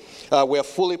fully were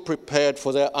fully prepared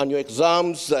for their annual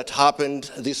exams that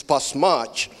happened this past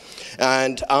March.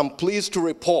 And I'm pleased to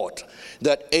report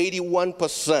that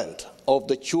 81% of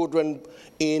the children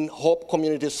in Hope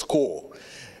Community School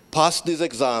passed these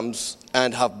exams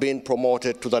and have been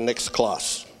promoted to the next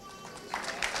class.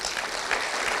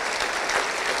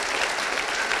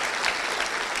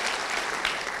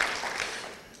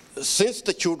 Since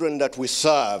the children that we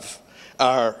serve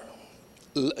are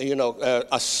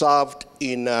served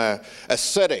in a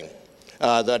setting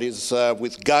that is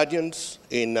with guardians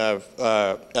in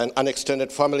an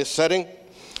extended family setting,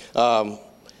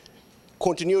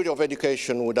 continuity of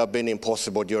education would have been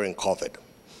impossible during COVID,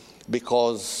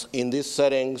 because in these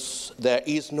settings there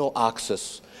is no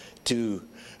access to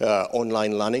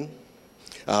online learning.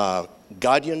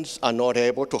 Guardians are not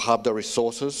able to have the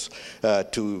resources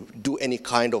to do any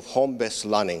kind of home-based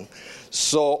learning.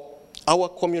 So our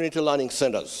community learning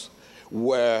centers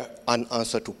were an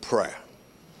answer to prayer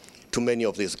to many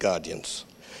of these guardians.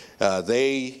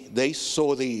 They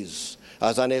saw these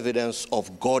as an evidence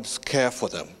of God's care for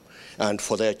them and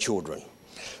for their children.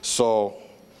 So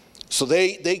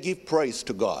they give praise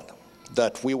to God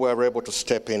that we were able to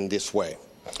step in this way.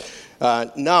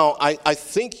 Now, I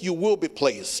think you will be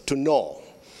pleased to know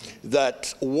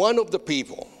that one of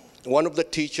the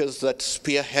teachers that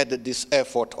spearheaded this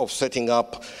effort of setting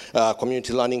up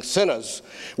community learning centers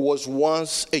was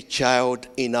once a child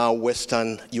in our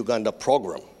Western Uganda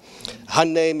program. Her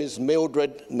name is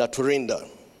Mildred Naturinda.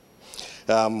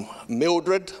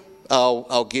 Mildred,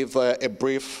 I'll give a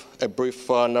brief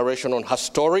narration on her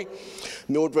story.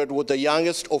 Mildred was the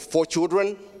youngest of 4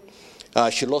 children.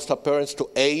 She lost her parents to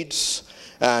AIDS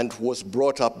and was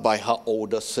brought up by her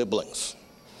older siblings.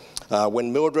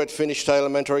 When Mildred finished her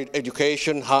elementary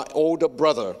education, her older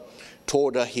brother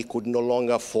told her he could no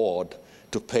longer afford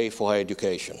to pay for her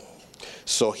education.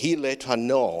 So he let her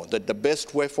know that the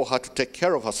best way for her to take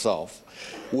care of herself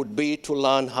would be to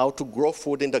learn how to grow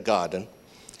food in the garden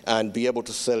and be able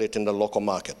to sell it in the local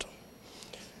market.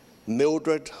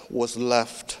 Mildred was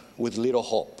left with little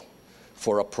hope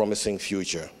for a promising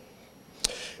future.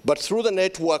 But through the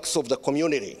networks of the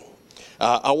community,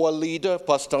 our leader,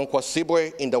 Pastor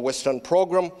Nkwasibwe, in the Western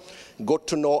program, got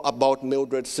to know about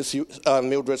Mildred's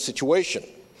situation.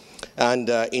 And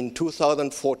in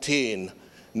 2014,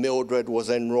 Mildred was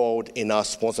enrolled in our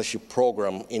sponsorship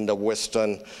program in the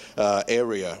Western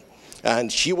area.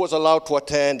 And she was allowed to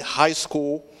attend high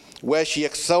school, where she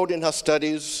excelled in her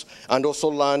studies and also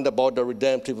learned about the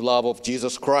redemptive love of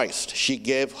Jesus Christ. She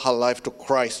gave her life to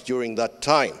Christ during that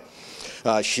time.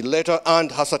 She later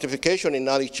earned her certification in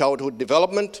early childhood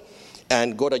development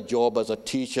and got a job as a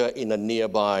teacher in a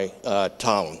nearby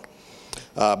town.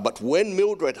 But when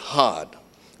Mildred heard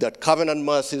that Covenant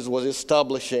Mercies was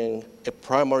establishing a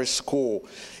primary school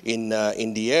in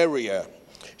the area,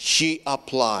 she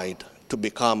applied to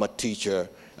become a teacher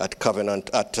at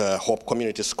Hope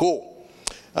Community School.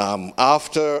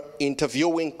 After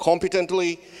interviewing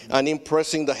competently and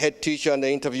impressing the head teacher and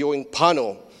the interviewing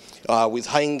panel, with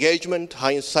her engagement, her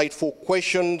insightful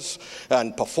questions,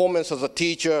 and performance as a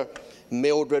teacher,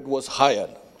 Mildred was hired.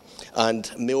 And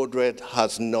Mildred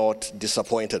has not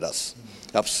disappointed us.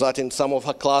 I've sat in some of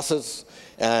her classes,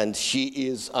 and she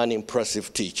is an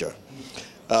impressive teacher.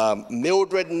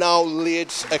 Mildred now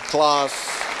leads a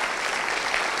class.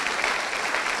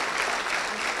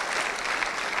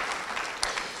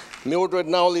 Mildred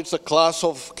now leads a class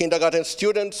of kindergarten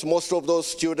students. Most of those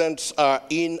students are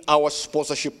in our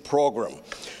sponsorship program.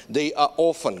 They are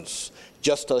orphans,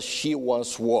 just as she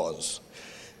once was.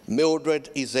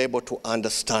 Mildred is able to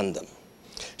understand them.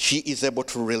 She is able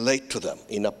to relate to them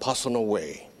in a personal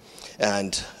way.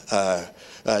 And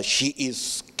she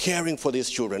is caring for these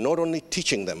children, not only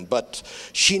teaching them, but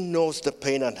she knows the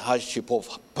pain and hardship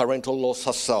of parental loss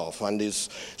herself and is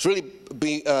really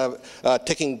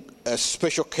taking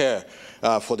special care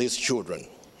for these children,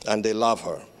 and they love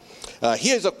her.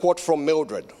 Here's a quote from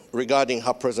Mildred regarding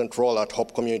her present role at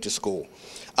Hope Community School.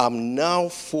 "I'm now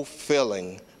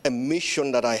fulfilling a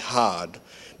mission that I had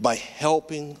by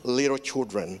helping little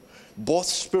children, both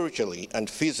spiritually and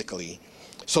physically,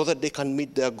 so that they can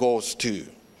meet their goals too.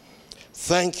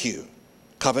 Thank you,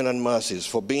 Covenant Mercies,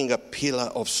 for being a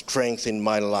pillar of strength in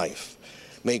my life.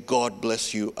 May God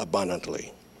bless you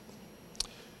abundantly.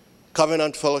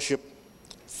 Covenant Fellowship,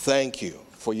 thank you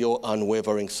for your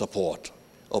unwavering support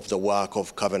of the work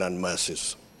of Covenant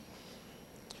Mercies.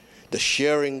 The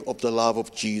sharing of the love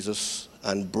of Jesus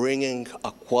and bringing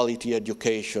a quality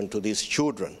education to these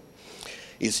children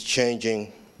is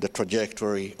changing the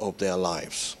trajectory of their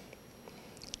lives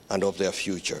and of their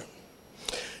future.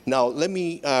 Now, let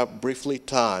me briefly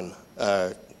turn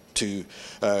to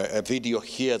a video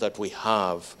here that we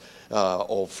have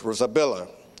of Rosabella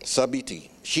Sabiti.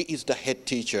 She is the head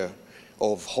teacher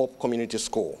of Hope Community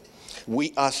School.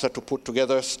 We asked her to put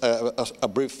together a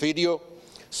brief video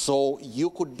so you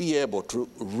could be able to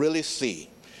really see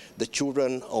the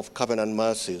children of Covenant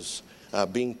Mercies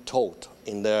being taught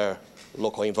in their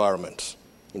local environments,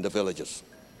 in the villages.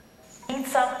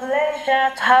 It's a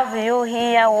pleasure to have you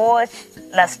here watch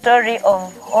the story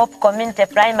of Hope Community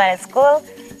Primary School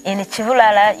in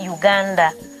Chivulala,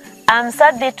 Uganda. I'm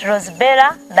Sabit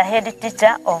Rosbera, the head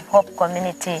teacher of Hope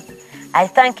Community. I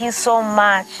thank you so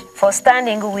much for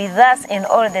standing with us in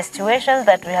all the situations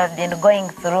that we have been going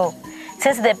through.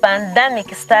 Since the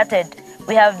pandemic started,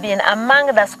 we have been among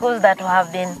the schools that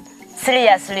have been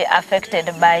seriously affected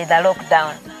by the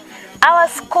lockdown. Our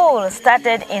school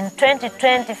started in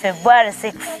 2020, February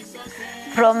 6th.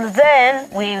 From then,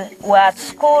 we were at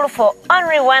school for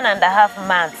only 1.5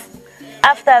 months.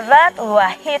 After that, we were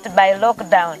hit by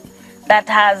lockdown that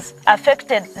has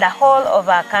affected the whole of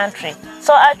our country.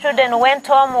 So our children went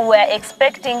home. We were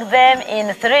expecting them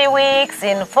in 3 weeks,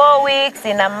 in 4 weeks,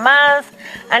 in a month,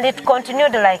 and it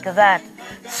continued like that.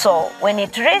 So when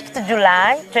it reached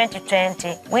July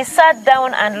 2020, we sat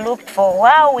down and looked for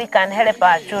how we can help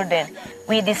our children.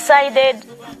 We decided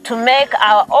to make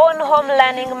our own home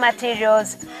learning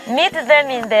materials, meet them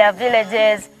in their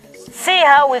villages, see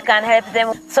how we can help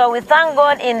them. So we thank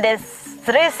God in the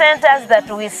 3 centers that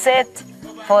we set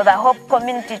for the Hope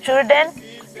Community children,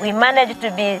 we managed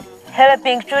to be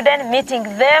helping children, meeting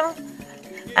them,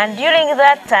 and during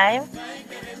that time,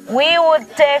 we would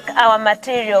take our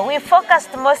material. We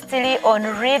focused mostly on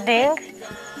reading,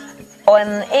 on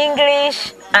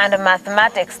English and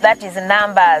mathematics, that is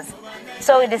numbers.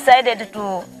 So we decided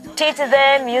to teach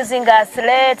them using our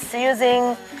slates,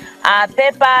 using our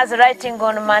papers, writing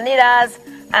on manilas,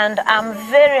 and I'm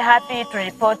very happy to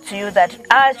report to you that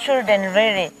our children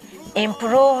really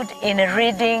improved in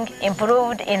reading,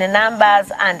 improved in numbers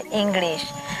and English.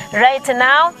 Right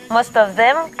now, most of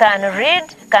them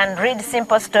can read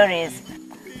simple stories.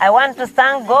 I want to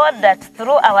thank God that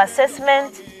through our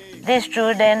assessment, these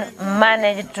children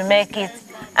managed to make it,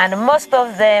 and most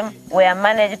of them were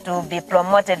managed to be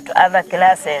promoted to other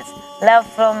classes. Love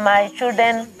from my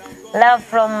children, love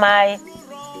from my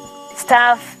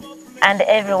staff, and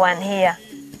everyone here.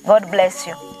 God bless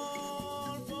you.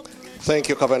 Thank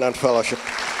you, Covenant Fellowship.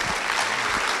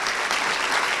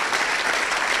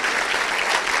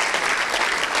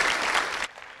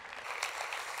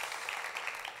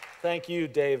 Thank you,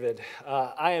 David.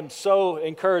 I am so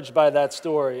encouraged by that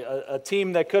story. A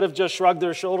team that could have just shrugged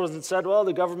their shoulders and said, well,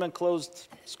 the government closed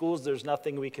schools, there's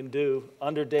nothing we can do,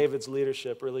 under David's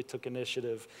leadership really took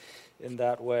initiative in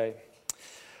that way.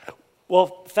 Well,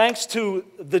 thanks to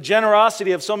the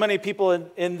generosity of so many people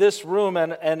in this room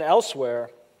and elsewhere,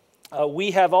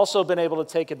 we have also been able to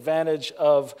take advantage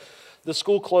of the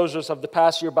school closures of the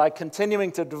past year by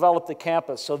continuing to develop the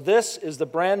campus. So this is the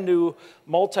brand new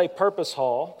multi-purpose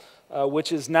hall,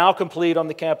 which is now complete on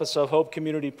the campus of Hope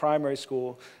Community Primary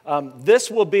School. This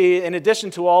will be, in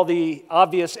addition to all the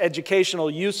obvious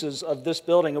educational uses of this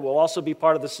building, it will also be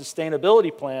part of the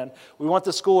sustainability plan. We want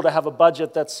the school to have a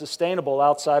budget that's sustainable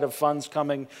outside of funds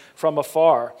coming from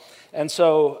afar. And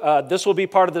so this will be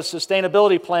part of the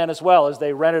sustainability plan as well, as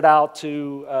they rent it out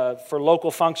to for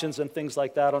local functions and things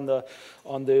like that on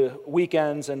the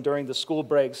weekends and during the school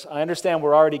breaks. I understand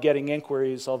we're already getting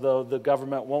inquiries, although the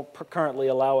government won't currently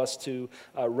allow us to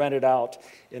rent it out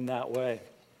in that way.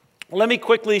 Let me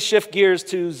quickly shift gears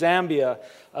to Zambia.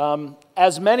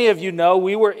 As many of you know,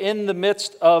 we were in the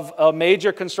midst of a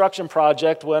major construction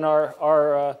project when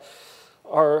our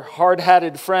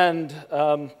hard-hatted friend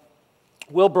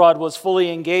Wilbrod was fully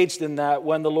engaged in that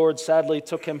when the Lord sadly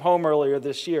took him home earlier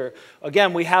this year.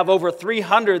 Again, we have over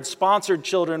 300 sponsored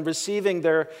children receiving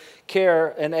their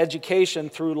care and education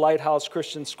through Lighthouse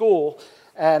Christian School.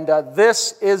 And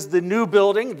this is the new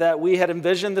building that we had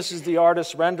envisioned. This is the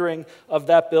artist's rendering of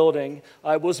that building.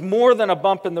 It was more than a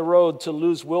bump in the road to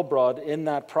lose Wilbrod in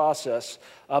that process.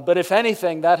 But if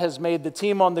anything, that has made the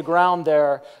team on the ground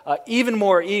there even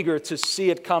more eager to see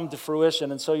it come to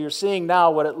fruition. And so you're seeing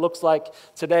now what it looks like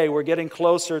today. We're getting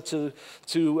closer to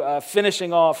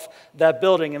finishing off that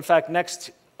building. In fact,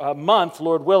 next month,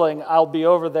 Lord willing, I'll be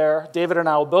over there. David and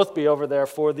I will both be over there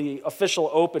for the official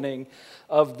opening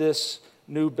of this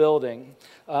new building.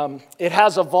 It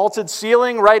has a vaulted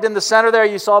ceiling right in the center there.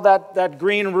 You saw that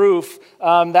green roof.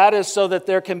 That is so that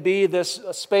there can be this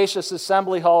spacious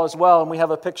assembly hall as well, and we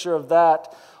have a picture of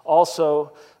that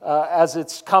also as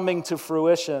it's coming to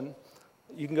fruition.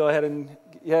 You can go ahead and,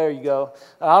 there you go.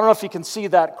 I don't know if you can see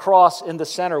that cross in the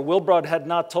center. Wilbrod had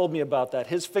not told me about that.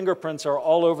 His fingerprints are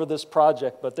all over this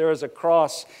project, but there is a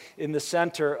cross in the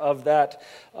center of that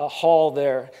hall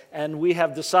there. And we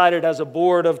have decided as a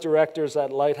board of directors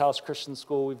at Lighthouse Christian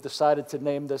School, we've decided to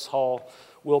name this hall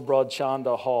Wilbrod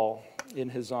Chanda Hall in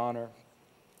his honor.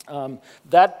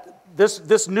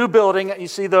 This new building, you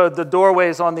see the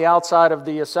doorways on the outside of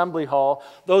the assembly hall,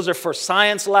 those are for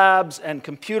science labs and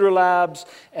computer labs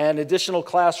and additional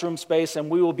classroom space, and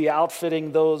we will be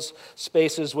outfitting those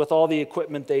spaces with all the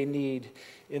equipment they need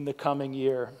in the coming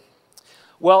year.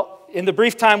 Well, in the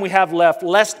brief time we have left,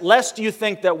 lest you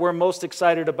think that we're most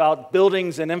excited about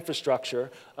buildings and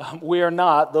infrastructure, we are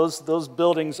not. Those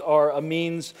buildings are a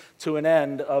means to an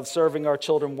end of serving our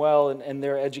children well in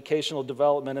their educational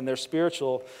development and their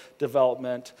spiritual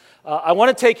development. I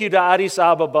want to take you to Addis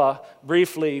Ababa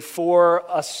briefly for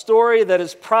a story that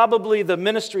is probably the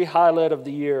ministry highlight of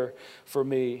the year for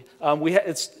me.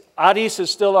 Addis is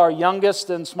still our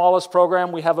youngest and smallest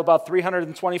program. We have about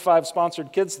 325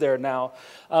 sponsored kids there now.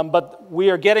 But we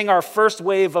are getting our first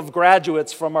wave of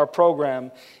graduates from our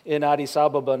program in Addis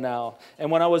Ababa now.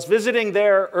 And when I was visiting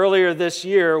there earlier this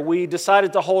year, we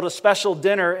decided to hold a special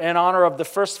dinner in honor of the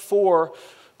first 4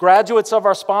 graduates of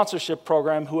our sponsorship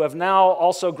program who have now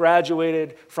also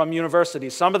graduated from university.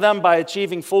 Some of them by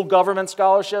achieving full government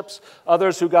scholarships,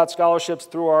 others who got scholarships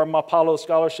through our Mapalo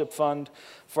Scholarship Fund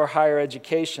for higher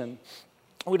education.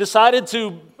 We decided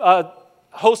to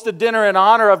host a dinner in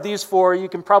honor of these 4. You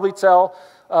can probably tell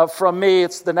from me,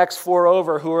 it's the next 4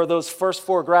 over, who are those first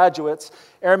 4 graduates.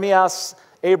 Ermias,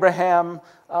 Abraham,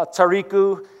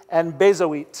 Tariku, and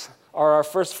Bezawit are our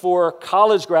first 4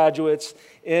 college graduates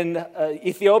in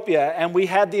Ethiopia, and we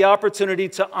had the opportunity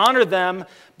to honor them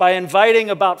by inviting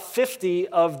about 50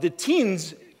 of the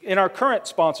teens in our current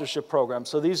sponsorship program.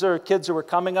 So these are kids who were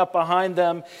coming up behind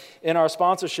them in our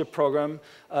sponsorship program,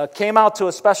 came out to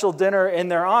a special dinner in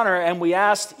their honor, and we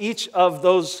asked each of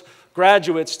those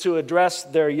graduates to address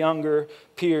their younger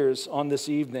peers on this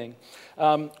evening.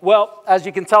 Well, as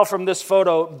you can tell from this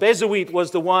photo, Bezawit was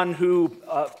the one who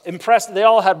impressed. They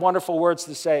all had wonderful words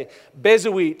to say.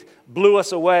 Bezawit blew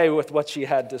us away with what she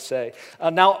had to say.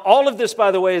 Now, all of this,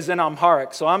 by the way, is in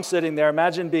Amharic. So I'm sitting there.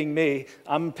 Imagine being me.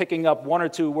 I'm picking up 1 or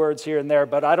 2 words here and there,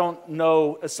 but I don't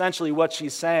know essentially what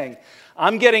she's saying.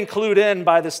 I'm getting clued in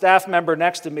by the staff member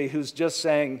next to me who's just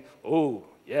saying, "Oh,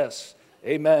 yes,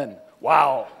 amen,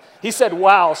 wow." He said,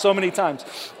 "wow," so many times.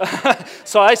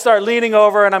 So I start leaning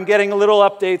over, and I'm getting little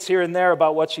updates here and there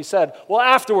about what she said. Well,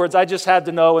 afterwards, I just had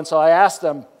to know, and so I asked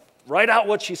them, write out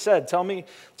what she said. Tell me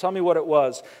what it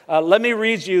was. Let me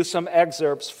read you some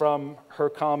excerpts from her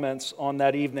comments on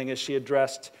that evening as she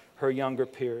addressed her younger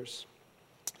peers.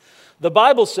 The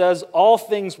Bible says, "All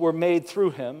things were made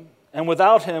through him, and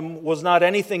without him was not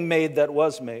anything made that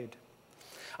was made.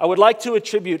 I would like to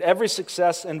attribute every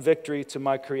success and victory to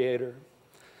my Creator.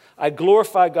 I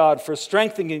glorify God for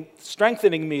strengthening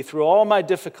me through all my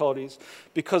difficulties,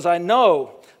 because I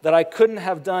know that I couldn't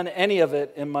have done any of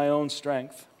it in my own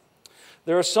strength.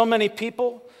 There are so many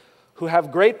people who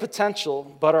have great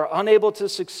potential but are unable to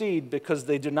succeed because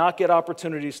they do not get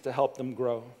opportunities to help them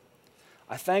grow.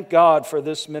 I thank God for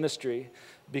this ministry,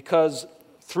 because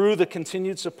through the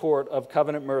continued support of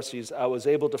Covenant Mercies, I was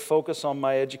able to focus on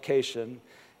my education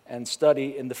and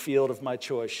study in the field of my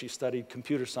choice." She studied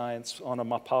computer science on a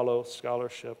Mapalo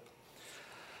scholarship.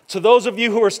 To those of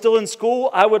you who are still in school,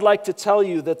 I would like to tell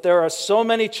you that there are so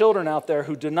many children out there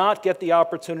who do not get the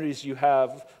opportunities you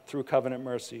have through Covenant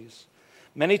Mercies.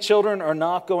 Many children are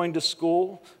not going to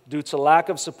school due to lack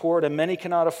of support, and many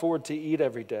cannot afford to eat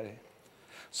every day.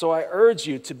 So I urge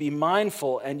you to be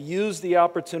mindful and use the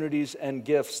opportunities and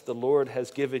gifts the Lord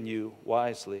has given you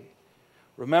wisely.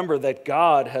 Remember that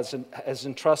God has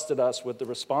entrusted us with the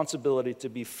responsibility to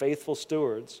be faithful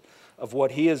stewards of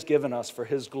what He has given us for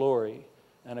His glory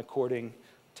and according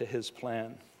to His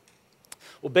plan.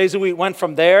 Well, Bezawit went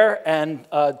from there and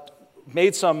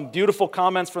made some beautiful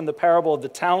comments from the parable of the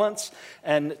talents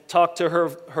and talked to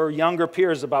her younger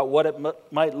peers about what it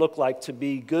might look like to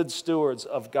be good stewards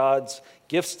of God's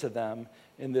gifts to them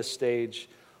in this stage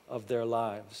of their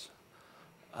lives.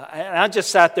 And I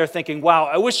just sat there thinking, wow,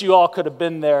 I wish you all could have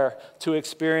been there to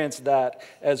experience that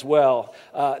as well.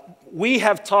 We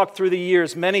have talked through the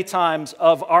years many times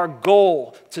of our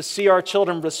goal to see our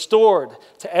children restored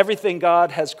to everything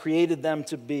God has created them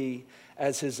to be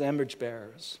as His image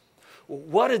bearers.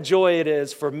 What a joy it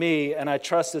is for me, and I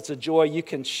trust it's a joy you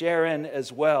can share in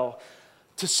as well,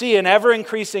 to see an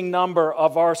ever-increasing number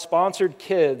of our sponsored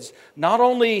kids not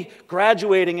only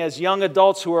graduating as young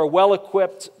adults who are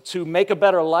well-equipped to make a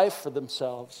better life for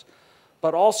themselves,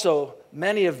 but also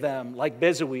many of them, like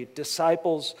Bezuit,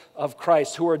 disciples of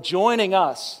Christ, who are joining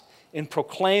us in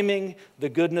proclaiming the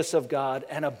goodness of God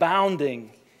and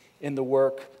abounding in the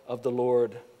work of the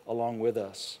Lord along with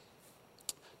us.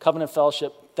 Covenant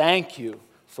Fellowship, thank you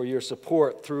for your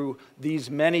support through these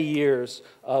many years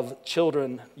of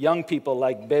children, young people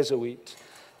like Bezuit.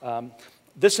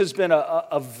 This has been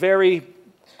a very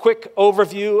quick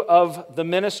overview of the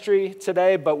ministry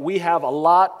today, but we have a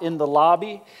lot in the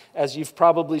lobby, as you've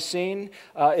probably seen.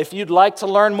 If you'd like to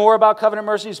learn more about Covenant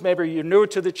Mercies, maybe you're new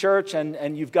to the church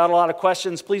and you've got a lot of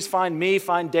questions, please find me,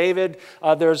 find David.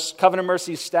 There's Covenant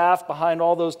Mercies staff behind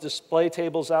all those display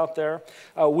tables out there.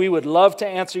 We would love to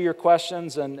answer your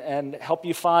questions and help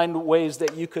you find ways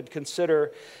that you could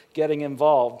consider getting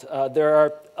involved. There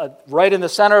are, right in the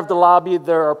center of the lobby,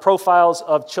 there are profiles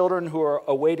of children who are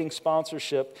awaiting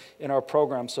sponsorship in our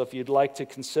program. So if you'd like to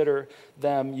consider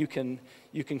them, you can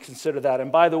consider that.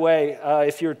 And by the way,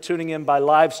 if you're tuning in by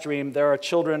live stream, there are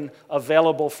children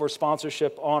available for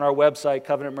sponsorship on our website,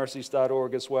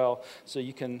 covenantmercies.org as well. So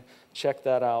you can check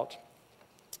that out.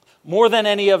 More than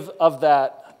any of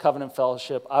that, Covenant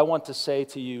Fellowship, I want to say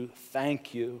to you,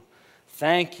 thank you.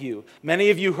 Thank you.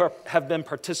 Many of you have been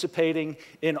participating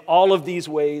in all of these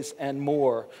ways and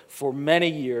more for many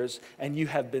years, and you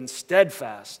have been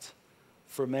steadfast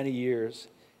for many years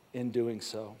in doing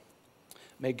so.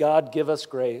 May God give us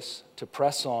grace to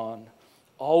press on,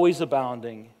 always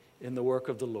abounding in the work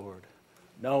of the Lord,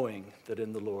 knowing that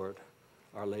in the Lord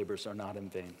our labors are not in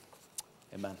vain.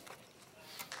 Amen.